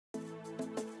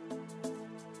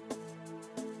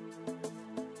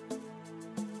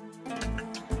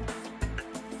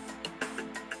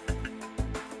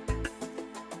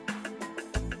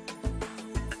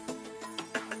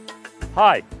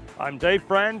Hi, I'm Dave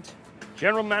Brand,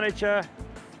 General Manager,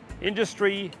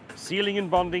 Industry, Sealing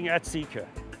and Bonding at Sika.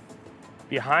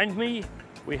 Behind me,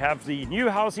 we have the new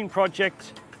housing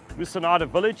project, Musonada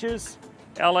Villages,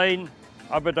 Al Ain,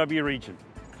 Abu Dhabi region.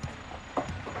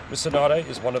 Musonada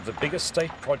is one of the biggest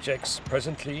state projects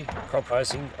presently,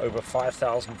 comprising over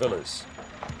 5,000 villas.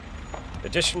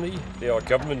 Additionally, there are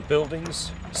government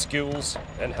buildings, schools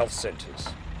and health centres.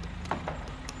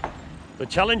 The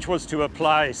challenge was to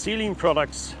apply sealing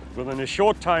products within a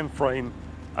short time frame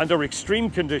under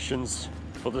extreme conditions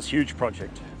for this huge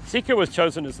project. Sika was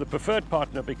chosen as the preferred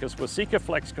partner because with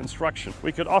Sikaflex Construction,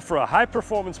 we could offer a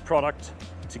high-performance product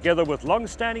together with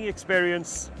long-standing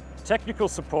experience, technical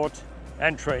support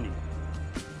and training.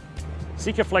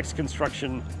 Sikaflex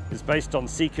Construction is based on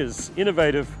Sika's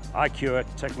innovative iCure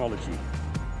technology.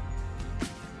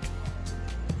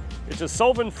 It is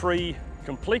solvent-free,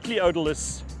 completely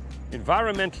odorless,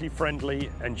 environmentally friendly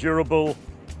and durable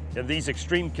in these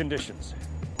extreme conditions.